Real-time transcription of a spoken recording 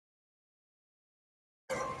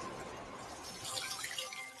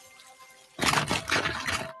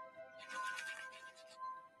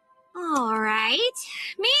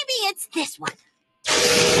this one.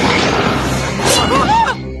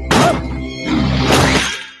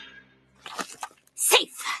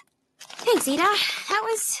 Safe. Thanks, Ida. That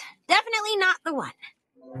was definitely not the one.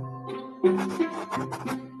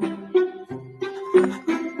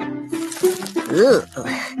 Ugh.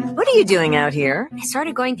 What are you doing out here? I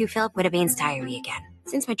started going through Philip Whittabane's diary again.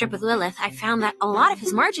 Since my trip with Lilith, I found that a lot of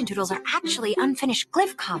his margin doodles are actually unfinished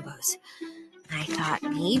glyph combos. I thought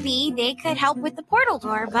maybe they could help with the portal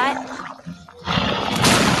door, but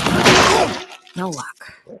no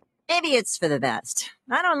luck. Maybe it's for the best.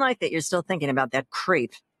 I don't like that you're still thinking about that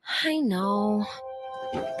creep. I know.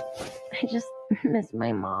 I just miss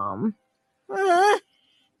my mom.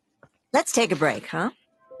 Let's take a break, huh?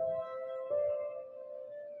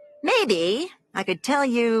 Maybe I could tell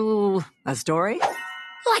you a story?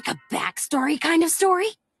 Like a backstory kind of story?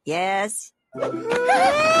 Yes.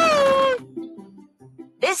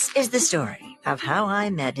 This is the story of how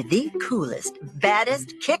I met the coolest,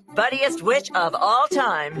 baddest, kick-buttiest witch of all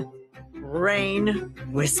time, Rain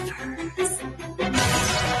Whispers.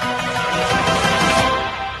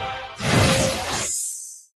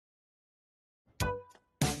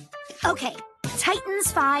 Okay,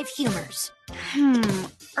 Titan's 5 humors.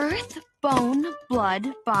 Earth, bone,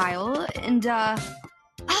 blood, bile, and I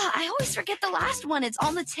always forget the last one. It's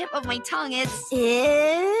on the tip of my tongue. It's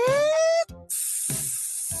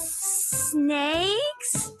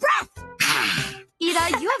snakes? Breath!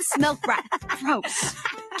 Ida, you have smelled breath. Gross.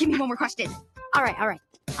 Give me one more question. All right.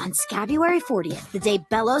 On Scabuary 40th, the day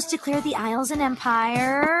Belos declared the Isles an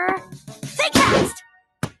empire, they cast!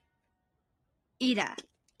 Ida,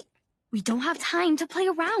 we don't have time to play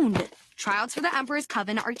around. Tryouts for the Emperor's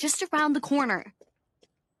Coven are just around the corner.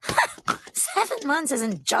 7 months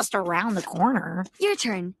isn't just around the corner. Your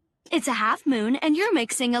turn. It's a half moon, and you're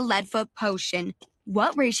mixing a Leadfoot potion.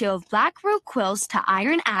 What ratio of black root quills to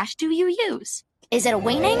iron ash do you use? Is it a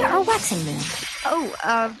waning or waxing moon? Oh,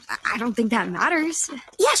 I don't think that matters.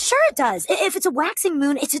 Yeah, sure it does. If it's a waxing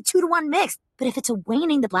moon, it's a 2-to-1 mix. But if it's a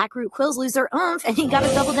waning, the black root quills lose their oomph, and you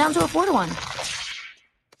gotta double down to a 4-to-1.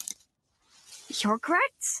 You're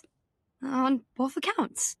correct. On both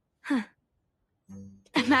accounts. Huh.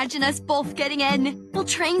 Imagine us both getting in. We'll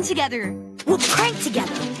train together. We'll prank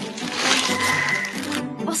together.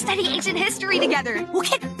 We'll study ancient history together. We'll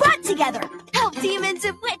kick butt together. Help demons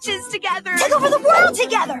and witches together. Take over the world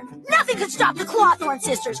together. Nothing can stop the Clawthorn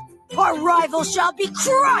sisters. Our rivals shall be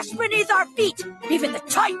crushed beneath our feet. Even the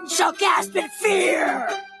Titans shall gasp in fear.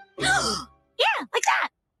 Yeah, like that.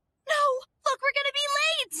 No, look, we're gonna be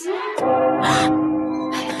late.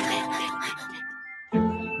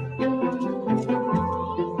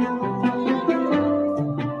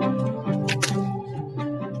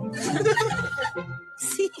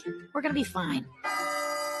 See, we're gonna be fine.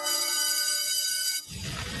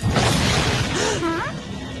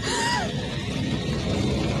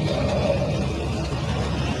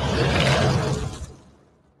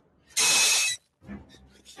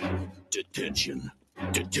 Detention.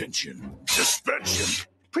 Suspension.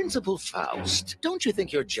 Principal Faust, don't you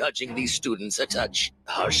think you're judging these students a touch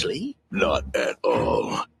harshly? Not at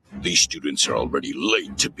all. These students are already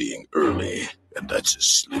late to being early, and that's a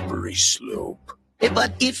slippery slope.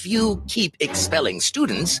 But if you keep expelling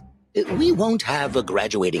students, we won't have a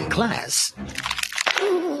graduating class.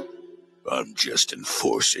 I'm just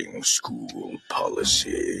enforcing school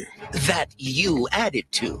policy. That you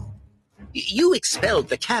added to. You expelled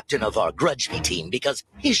the captain of our Grudgeby team because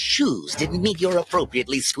his shoes didn't meet your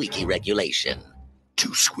appropriately squeaky regulation.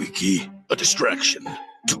 Too squeaky? A distraction.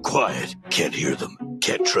 Too quiet. Can't hear them.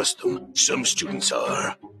 Can't trust them. Some students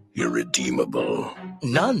are irredeemable.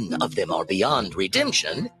 None of them are beyond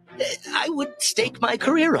redemption. I would stake my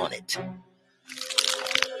career on it.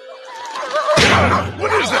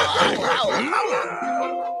 What is that?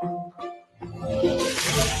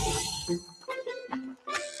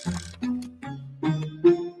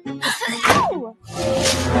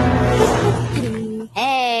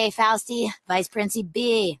 Hey, Fausty, Vice Principal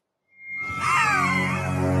B.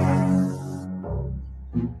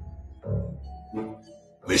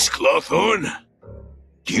 Miss Clawthorn,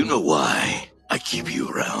 do you know why I keep you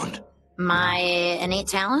around? My innate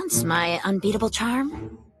talents? My unbeatable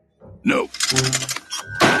charm? No.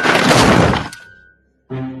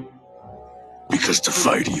 Because to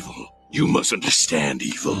fight evil, you must understand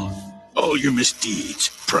evil. All your misdeeds,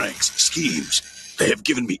 pranks, schemes, they have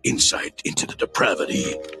given me insight into the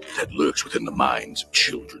depravity that lurks within the minds of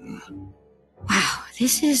children. Wow,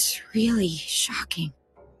 this is really shocking.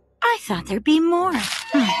 I thought there'd be more.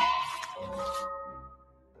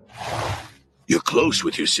 You're close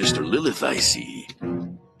with your sister Lilith, I see.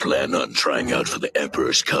 Plan on trying out for the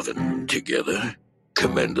Emperor's Coven together?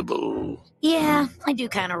 Commendable. Yeah, I do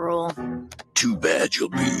kind of rule. Too bad you'll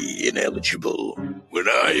be ineligible when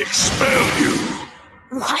I expel you.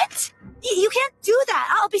 What? You can't do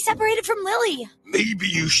that. I'll be separated from Lily. Maybe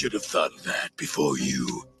you should have thought of that before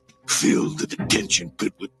you filled the detention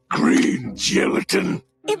pit with green gelatin.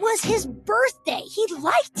 It was his birthday. He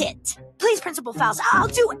liked it. Please, Principal Faust, I'll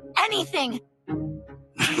do anything.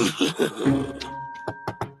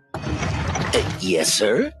 Yes,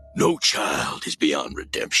 sir? No child is beyond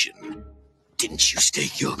redemption. Didn't you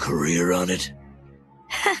stake your career on it?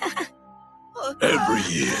 Every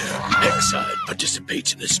year, Hexside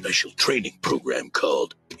participates in a special training program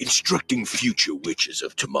called Instructing Future Witches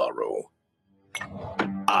of Tomorrow.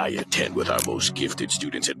 I attend with our most gifted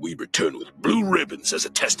students, and we return with blue ribbons as a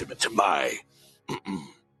testament to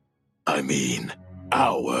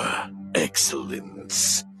our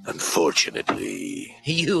excellence. Unfortunately,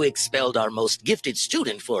 you expelled our most gifted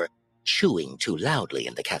student for chewing too loudly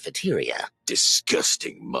in the cafeteria.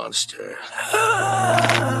 Disgusting monster.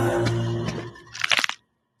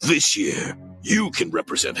 This year, you can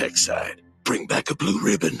represent Hexside. Bring back a blue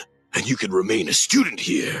ribbon, and you can remain a student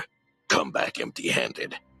here. Come back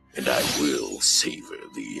empty-handed, and I will savor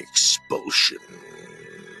the expulsion.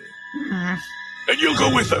 And you'll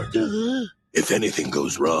go with her. If anything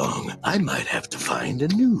goes wrong, I might have to find a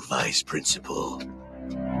new vice principal.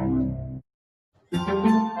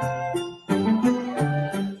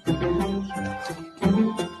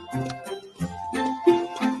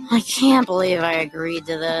 I can't believe I agreed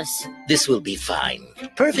to this. This will be fine.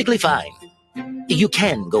 Perfectly fine. You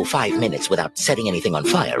can go 5 minutes without setting anything on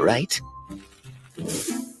fire, right?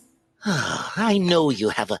 I know you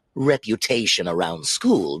have a reputation around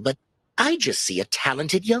school, but I just see a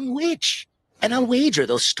talented young witch. And I'll wager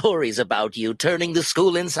those stories about you turning the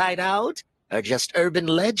school inside out are just urban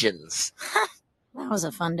legends. That was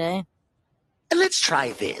a fun day. Let's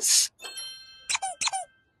try this.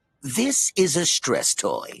 This is a stress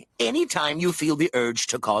toy. Anytime you feel the urge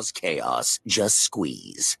to cause chaos, just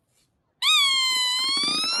squeeze.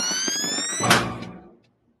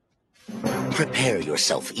 Prepare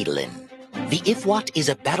yourself, Edelin. The Ifwat is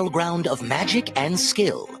a battleground of magic and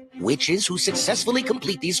skill. Witches who successfully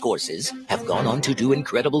complete these courses have gone on to do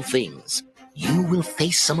incredible things. You will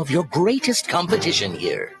face some of your greatest competition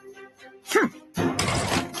here.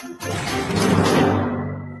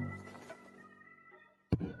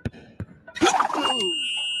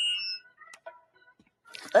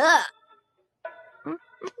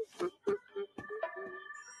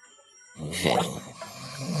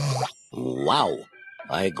 Wow,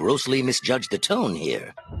 I grossly misjudged the tone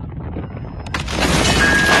here.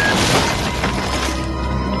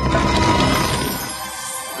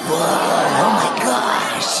 Oh my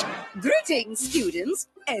gosh! Greetings, students,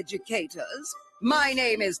 educators. My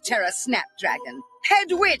name is Terra Snapdragon,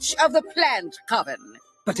 head witch of the Plant Coven.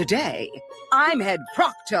 But today, I'm head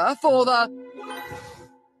proctor for the...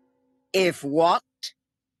 If what?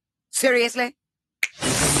 Seriously?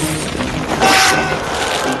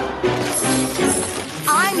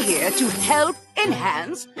 I'm here to help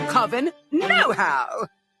enhance Coven know-how.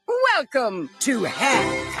 Welcome to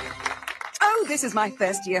hell. Oh, this is my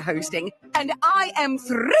first year hosting, and I am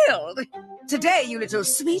thrilled. Today, you little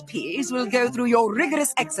sweet peas will go through your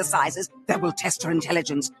rigorous exercises that will test your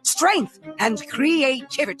intelligence, strength, and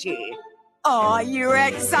creativity. Are you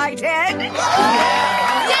excited?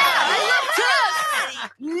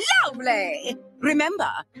 Lovely!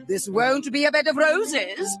 Remember, this won't be a bed of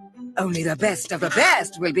roses. Only the best of the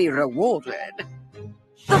best will be rewarded.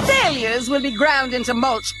 The failures will be ground into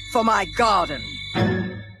mulch for my garden.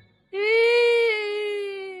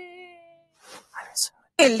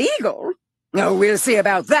 Illegal? Oh, we'll see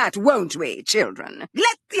about that, won't we, children?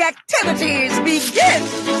 Let the activities begin!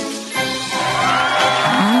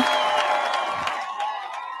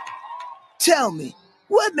 Tell me,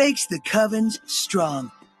 what makes the Covens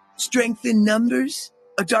strong? Strength in numbers?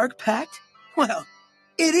 A dark pact? Well,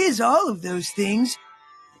 it is all of those things,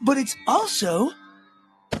 but it's also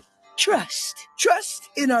trust. Trust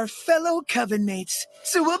in our fellow Coven mates.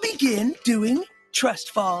 So we'll begin doing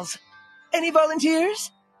trust falls. Any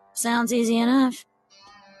volunteers? Sounds easy enough.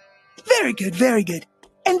 Very good, very good.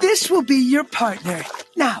 And this will be your partner.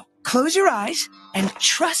 Now, close your eyes and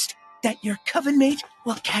trust that your Coven mate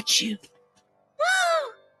will catch you.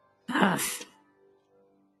 Ugh.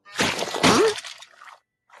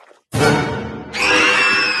 Not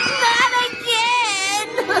again!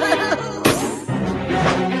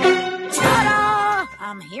 Ta-da!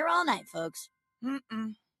 I'm here all night, folks.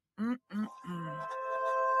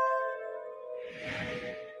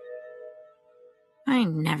 I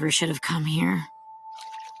never should have come here.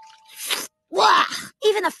 Wah!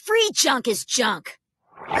 Even the free junk is junk.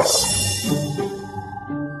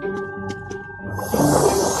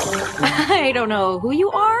 I don't know who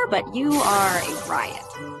you are, but you are a riot.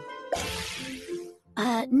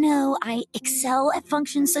 No, I excel at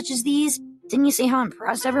functions such as these. Didn't you see how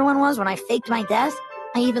impressed everyone was when I faked my death?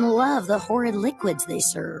 I even love the horrid liquids they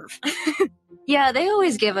serve. Yeah, they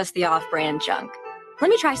always give us the off-brand junk. Let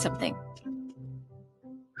me try something.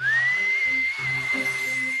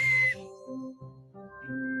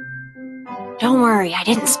 Don't worry, I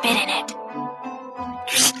didn't spit in it.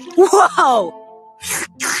 Whoa!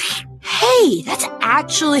 Hey, that's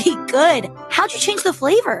actually good. How'd you change the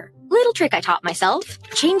flavor? Little trick I taught myself.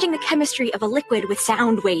 Changing the chemistry of a liquid with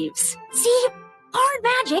sound waves. See? Hard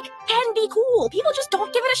magic can be cool. People just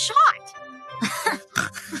don't give it a shot.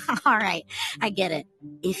 All right, I get it.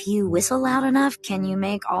 If you whistle loud enough, can you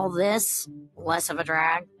make all this less of a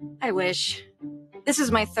drag? I wish. This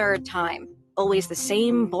is my third time. Always the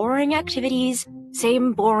same boring activities,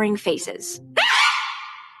 same boring faces.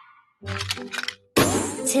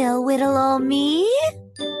 Till whittle old me?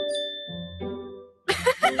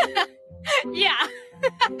 Yeah.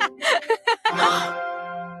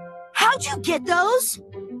 How'd you get those?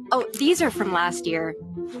 Oh, these are from last year.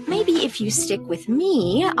 Maybe if you stick with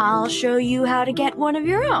me, I'll show you how to get one of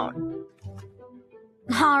your own.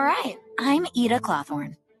 All right, I'm Ida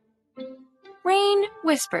Clawthorne. Rain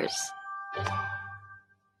whispers.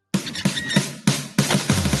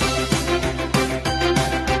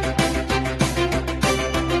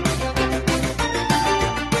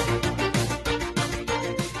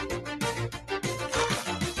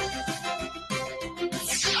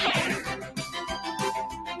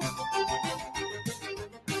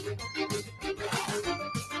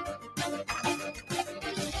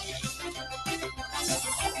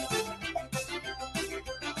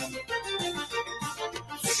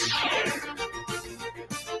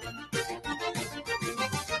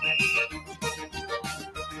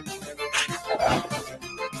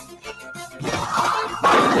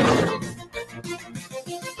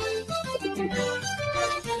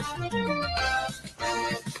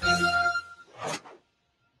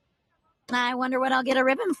 I wonder what I'll get a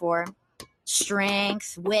ribbon for.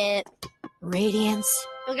 Strength, wit, radiance.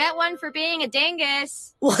 You'll get one for being a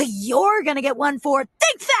dingus. Well, you're gonna get one for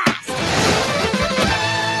think fast!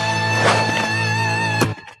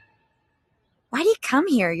 Why do you come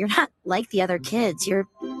here? You're not like the other kids. You're,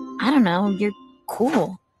 I don't know, you're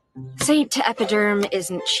cool. Saint Epiderm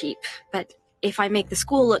isn't cheap, but if I make the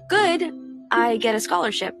school look good, I get a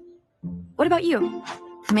scholarship. What about you?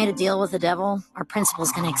 I made a deal with the devil. Our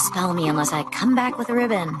principal's gonna expel me unless I come back with a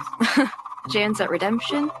ribbon. Chance at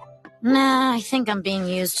redemption? Nah, I think I'm being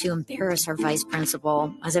used to embarrass our vice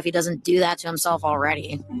principal, as if he doesn't do that to himself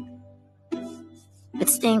already. It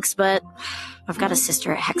stinks, but I've got a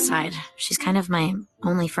sister at Hexside. She's kind of my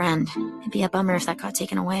only friend. It'd be a bummer if that got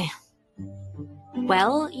taken away.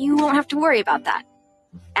 Well, you won't have to worry about that.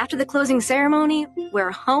 After the closing ceremony,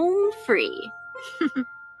 we're home free.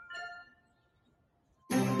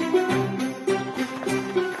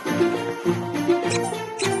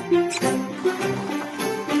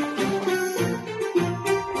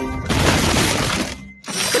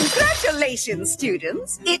 Congratulations,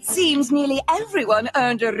 students. It seems nearly everyone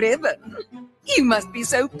earned a ribbon. You must be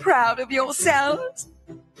so proud of yourselves.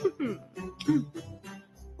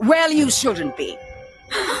 Well, you shouldn't be.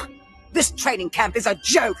 This training camp is a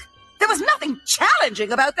joke. There was nothing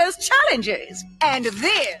challenging about those challenges. And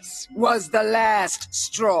this was the last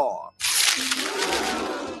straw.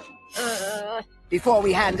 Before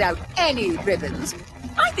we hand out any ribbons,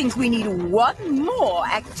 I think we need one more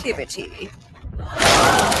activity.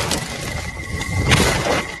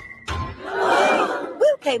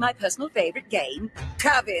 We'll play my personal favorite game,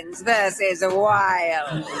 Covens versus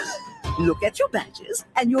Wild. Look at your badges,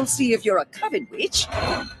 and you'll see if you're a Coven witch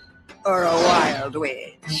or a Wild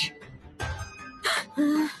witch.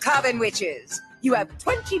 Coven witches, you have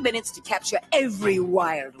 20 minutes to capture every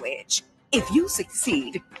Wild witch. If you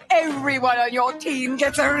succeed, everyone on your team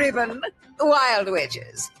gets a ribbon. Wild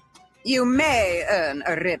witches, you may earn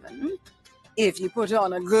a ribbon if you put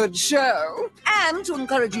on a good show. And to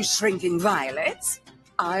encourage you shrinking violets,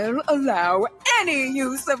 I'll allow any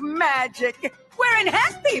use of magic. We're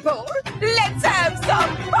enhanced people. Let's have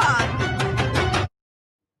some fun.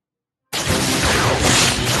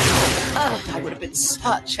 Oh, I would have been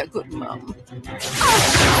such a good mom.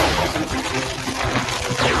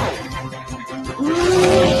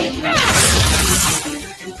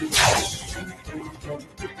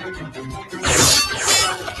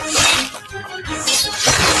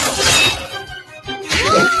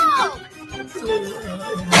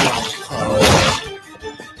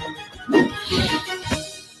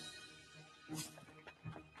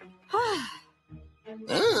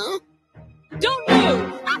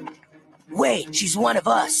 great. She's one of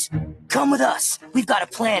us. Come with us. We've got a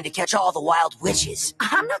plan to catch all the wild witches.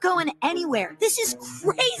 I'm not going anywhere. This is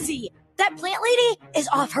crazy. That plant lady is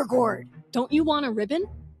off her gourd. Don't you want a ribbon?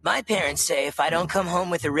 My parents say if I don't come home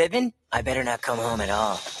with a ribbon, I better not come home at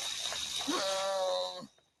all.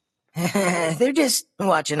 They're just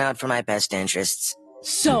watching out for my best interests.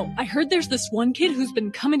 So, I heard there's this one kid who's been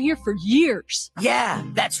coming here for years. Yeah,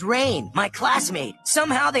 that's Rain, my classmate.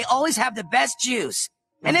 Somehow they always have the best juice,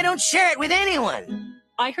 and they don't share it with anyone.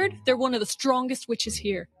 I heard they're one of the strongest witches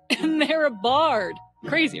here, and they're a bard.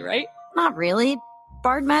 Crazy, right? Not really.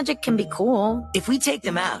 Bard magic can be cool. If we take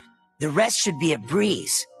them out, the rest should be a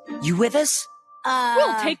breeze. You with us?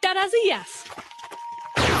 We'll take that as a yes.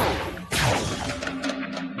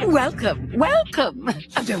 Welcome, welcome.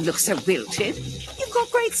 Oh, don't look so wilted. You've got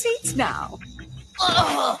great seats now.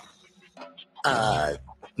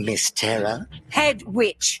 Miss Terra? Head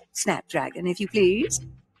witch, Snapdragon, if you please.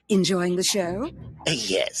 Enjoying the show?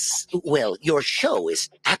 Yes. Well, your show is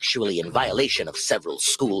actually in violation of several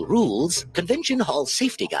school rules, convention hall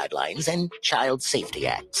safety guidelines, and child safety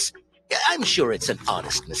acts. I'm sure it's an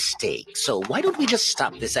honest mistake, so why don't we just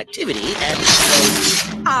stop this activity and...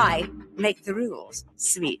 I make the rules,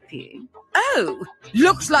 sweet pea. Oh,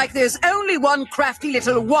 looks like there's only one crafty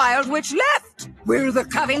little wild witch left. Will the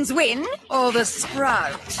Covens win, or the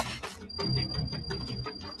Sprout?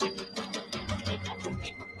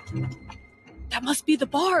 That must be the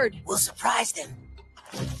bard. We'll surprise them.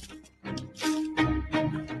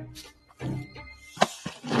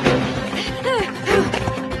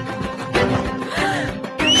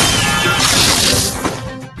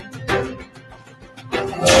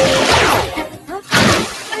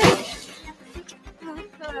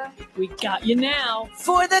 We got you now.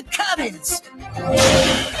 For the Covens!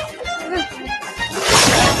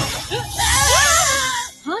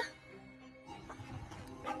 Huh?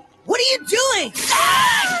 What are you doing?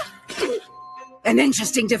 An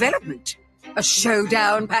interesting development. A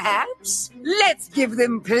showdown, perhaps? Let's give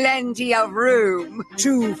them plenty of room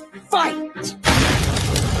to fight.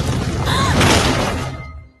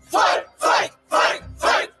 Fight! Fight! Fight!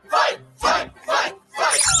 Fight! Fight! Fight! Fight! Fight!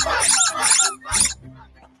 Fight!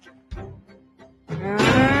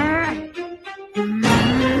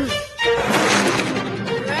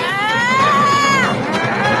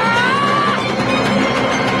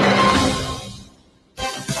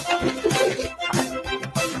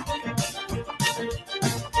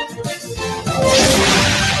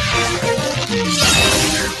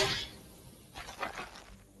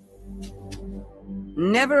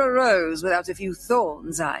 Never a rose without a few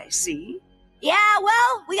thorns, I see. Yeah,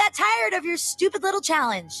 well, we got tired of your stupid little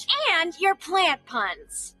challenge. And your plant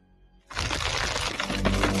puns.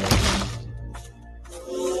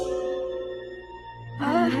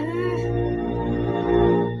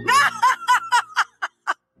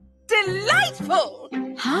 Delightful!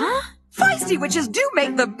 Huh? Feisty witches do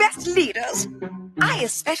make the best leaders. I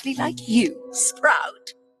especially like you,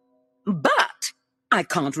 Sprout. But I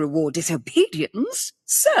can't reward disobedience,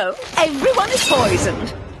 so everyone is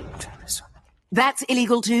poisoned. That's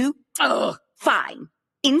illegal too? Oh, fine.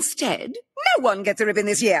 Instead, no one gets a ribbon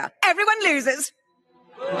this year. Everyone loses.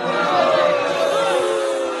 I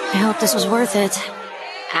hope this was worth it.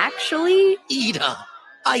 Actually, Ida,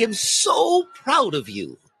 I am so proud of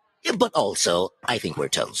you. But also, I think we're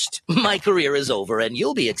toast. My career is over and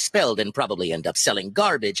you'll be expelled and probably end up selling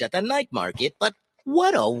garbage at the night market, but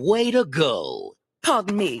what a way to go.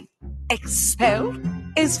 Pardon me. Expelled?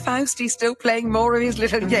 Is Fausty still playing more of his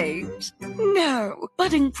little games? No.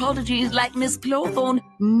 Budding prodigies like Miss Clawthorne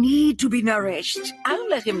need to be nourished. I'll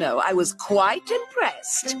let him know I was quite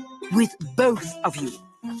impressed with both of you.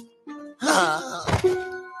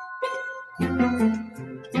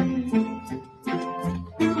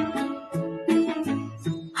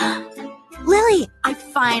 Lily, I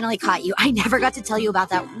finally caught you. I never got to tell you about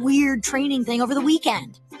that weird training thing over the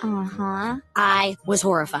weekend. uh-huh. I was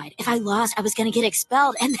horrified. If I lost, I was going to get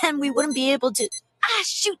expelled, and then we wouldn't be able to... Ah,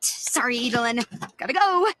 shoot. Sorry, Edelyn. Gotta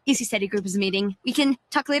go. EC Study Group is meeting. We can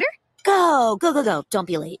talk later? Go. Don't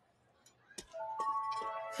be late.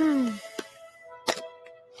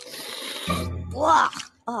 Blah.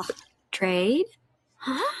 Ugh. Trade?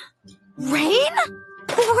 Huh? Rain?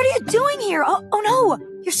 What are you doing here? Oh no,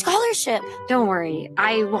 your scholarship. Don't worry.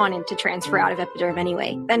 I wanted to transfer out of Epiderm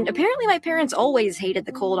anyway. And apparently my parents always hated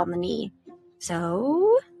the cold on the knee.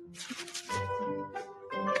 So...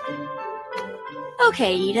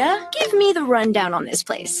 Okay, Ida, give me the rundown on this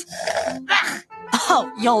place.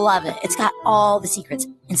 Oh, you'll love it. It's got all the secrets.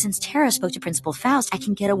 And since Tara spoke to Principal Faust, I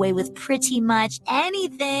can get away with pretty much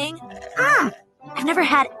anything. I've never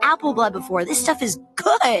had apple blood before. This stuff is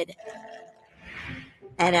good.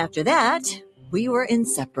 And after that, we were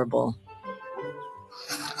inseparable.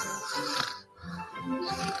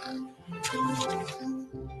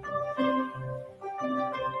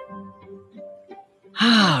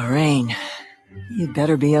 Ah, Rain. You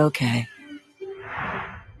better be okay.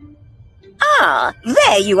 Ah,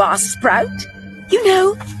 there you are, Sprout. You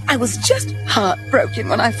know, I was just heartbroken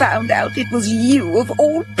when I found out it was you, of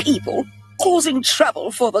all people, causing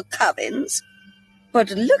trouble for the Covens. But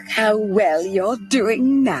look how well you're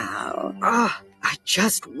doing now. I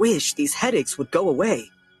just wish these headaches would go away.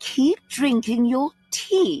 Keep drinking your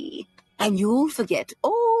tea, and you'll forget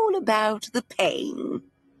all about the pain.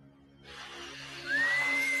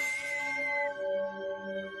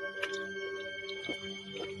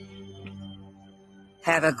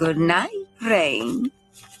 Have a good night, Rain.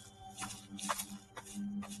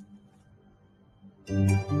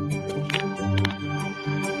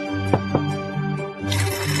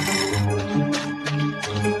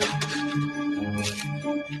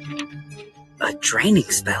 A draining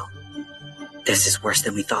spell. This is worse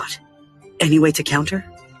than we thought. Any way to counter?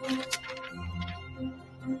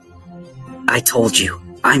 I told you,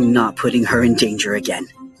 I'm not putting her in danger again.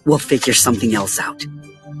 We'll figure something else out.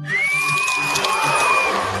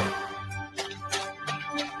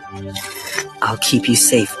 I'll keep you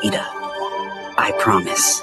safe, Ida. I promise.